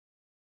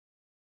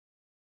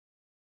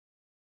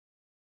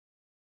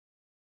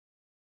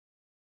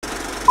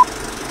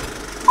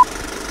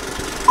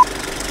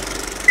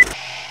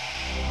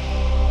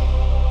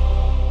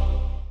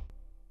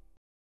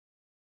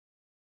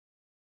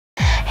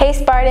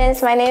Hey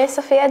Spartans, my name is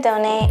Sofia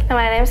Donate. And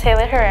my name is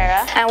Haley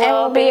Herrera. And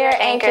we'll be your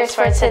anchors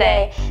for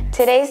today.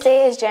 Today's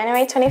date is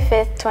January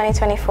 25th,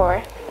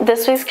 2024.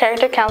 This week's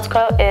character counts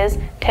quote is,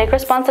 "Take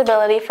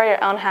responsibility for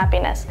your own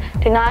happiness.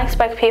 Do not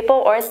expect people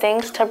or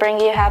things to bring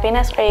you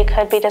happiness or you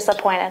could be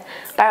disappointed,"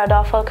 by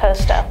Rodolfo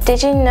Costa.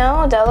 Did you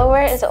know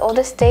Delaware is the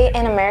oldest state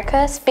in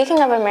America?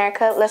 Speaking of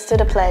America, let's do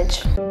the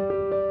pledge.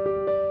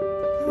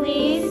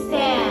 Please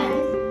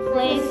stand.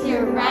 Place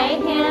your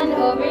right hand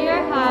over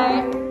your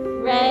heart.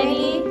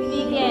 Ready,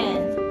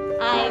 begin.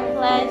 I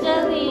pledge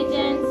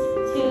allegiance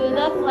to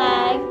the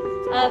flag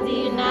of the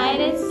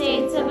United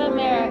States of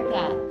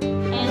America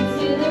and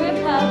to the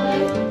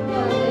republic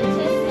for which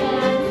it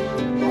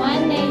stands,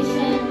 one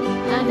nation,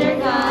 under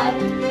God,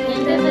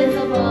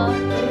 indivisible,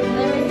 with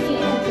liberty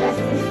and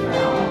justice for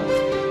all.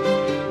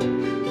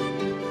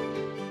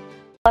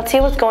 Let's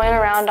see what's going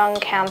around on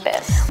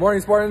campus.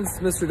 Morning Spartans,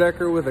 Mr.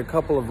 Decker with a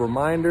couple of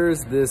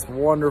reminders this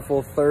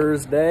wonderful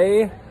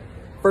Thursday.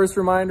 First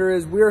reminder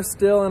is we are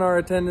still in our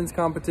attendance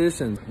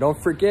competition.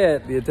 Don't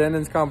forget, the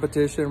attendance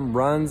competition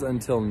runs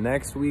until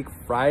next week,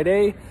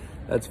 Friday.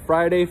 That's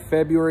Friday,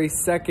 February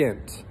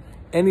 2nd.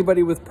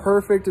 Anybody with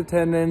perfect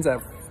attendance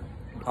at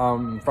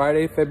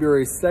Friday,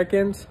 February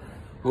 2nd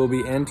will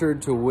be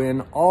entered to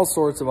win all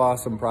sorts of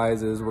awesome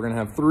prizes. We're gonna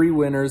have 3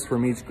 winners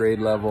from each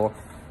grade level.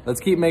 Let's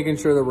keep making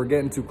sure that we're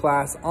getting to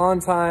class on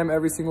time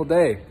every single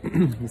day.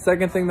 The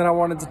second thing that I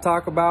wanted to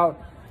talk about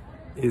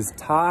is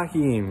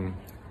Tajín.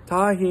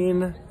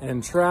 Tajín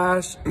and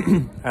trash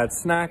at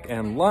snack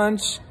and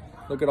lunch.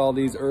 Look at all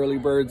these early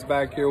birds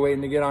back here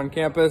waiting to get on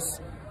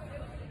campus.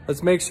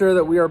 Let's make sure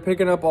that we are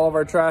picking up all of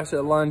our trash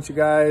at lunch, you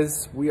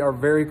guys. We are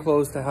very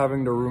close to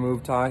having to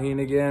remove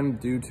Tajín again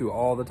due to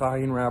all the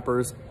Tajín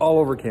wrappers all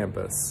over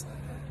campus.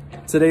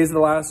 Today's the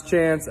last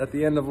chance at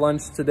the end of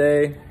lunch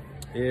today.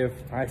 If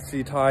I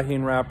see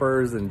Tajín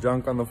wrappers and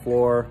junk on the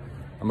floor,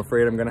 I'm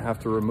afraid I'm gonna have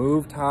to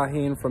remove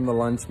Tajín from the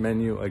lunch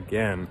menu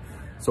again.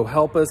 So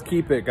help us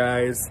keep it,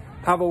 guys.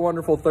 Have a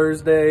wonderful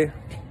Thursday.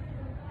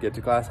 Get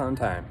to class on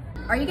time.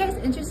 Are you guys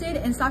interested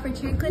in Stafford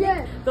Cheer Clinic?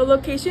 Yes. The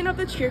location of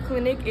the cheer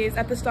clinic is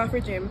at the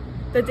Stafford Gym.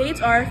 The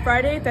dates are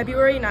Friday,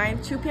 February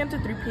 9th, 2 p.m. to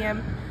 3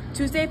 p.m.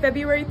 Tuesday,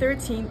 February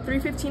 13th,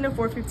 3:15 to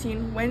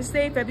 4:15.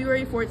 Wednesday,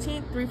 February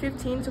 14th,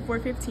 3:15 to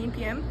 4:15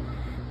 p.m.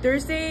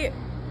 Thursday,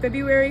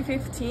 February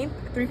 15th,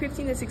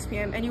 3:15 to 6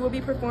 p.m. And you will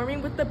be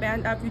performing with the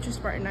band at Future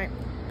Spartan Night.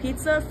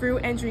 Pizza,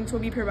 fruit, and drinks will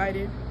be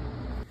provided.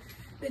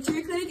 The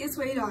cheer clinic is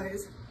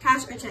 $20.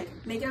 Cash or check.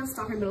 Make it at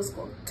Stafford Middle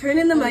School. Turn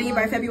in the money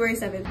by February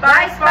 7th.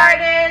 Bye,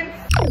 Spartans!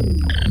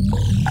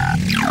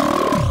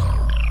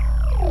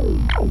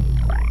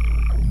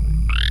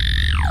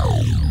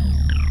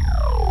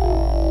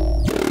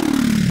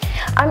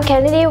 I'm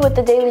Kennedy with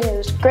the Daily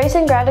News. Grace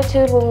and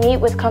Gratitude will meet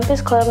with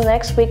Compass Club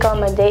next week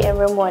on Monday in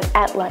room 1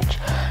 at lunch.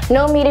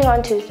 No meeting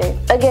on Tuesday.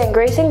 Again,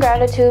 Grace and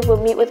Gratitude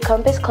will meet with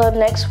Compass Club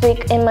next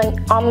week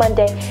on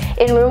Monday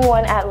in room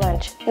 1 at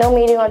lunch. No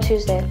meeting on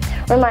Tuesday.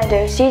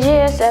 Reminder,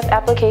 CJSF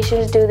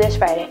applications due this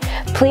Friday.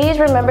 Please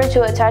remember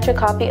to attach a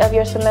copy of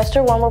your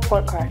semester 1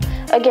 report card.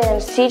 Again,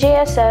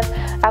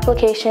 CJSF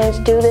applications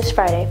due this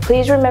Friday.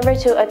 Please remember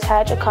to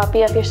attach a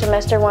copy of your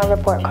semester 1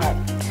 report card.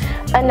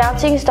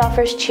 Announcing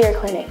Stafford's Cheer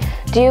Clinic.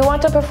 Do you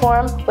want to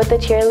perform with the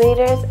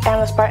cheerleaders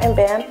and the Spartan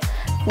band?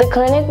 The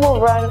clinic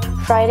will run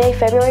Friday,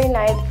 February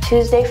 9th,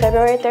 Tuesday,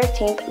 February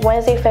 13th,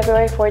 Wednesday,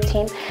 February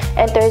 14th,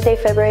 and Thursday,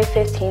 February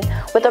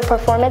 15th, with a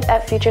performance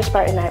at Future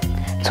Spartan Night.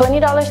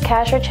 $20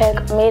 cash or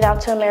check made out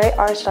to Mary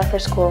R.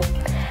 Stafford School.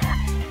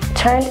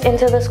 Turned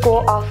into the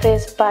school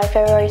office by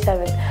February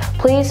 7th.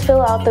 Please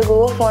fill out the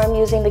Google form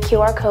using the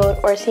QR code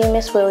or see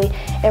Miss Willie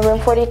in room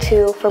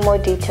 42 for more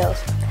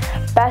details.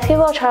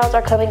 Basketball trials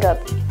are coming up.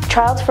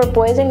 Trials for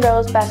boys and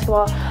girls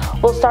basketball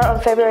will start on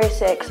February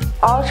 6th.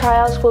 All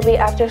trials will be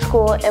after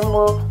school and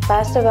will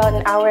last about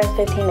an hour and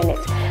 15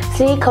 minutes.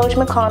 See Coach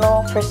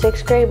McConnell for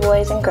 6th grade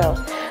boys and girls.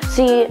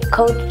 See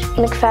Coach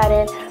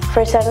McFadden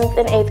for 7th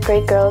and 8th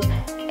grade girls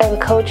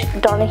and Coach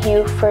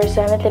Donahue for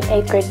 7th and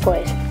 8th grade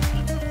boys.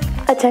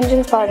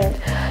 Attention Spartans,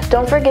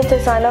 don't forget to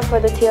sign up for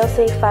the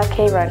TLC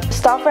 5K run.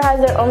 Stafford has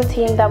their own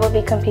team that will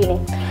be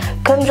competing.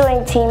 Come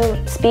join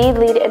Team Speed,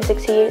 Lead, and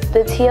Succeed.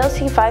 The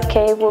TLC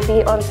 5K will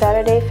be on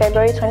Saturday,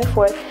 February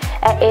 24th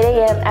at 8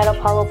 a.m. at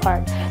Apollo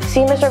Park.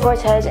 See Mr.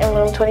 Cortez in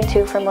room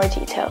 22 for more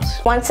details.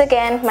 Once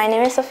again, my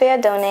name is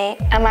Sofia Donate.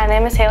 And my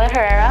name is Haley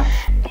Herrera.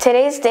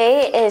 Today's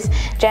date is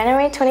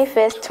January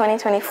 25th,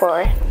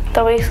 2024.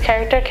 The week's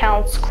character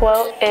counts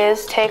quote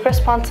is, "Take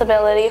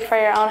responsibility for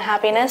your own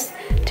happiness.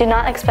 Do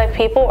not expect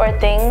people or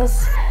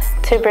things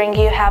to bring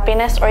you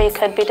happiness or you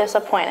could be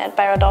disappointed,"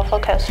 by Rodolfo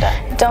Costa.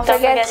 Don't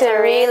forget to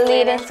read,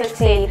 lead, and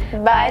succeed.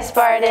 Bye,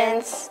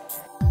 Spartans.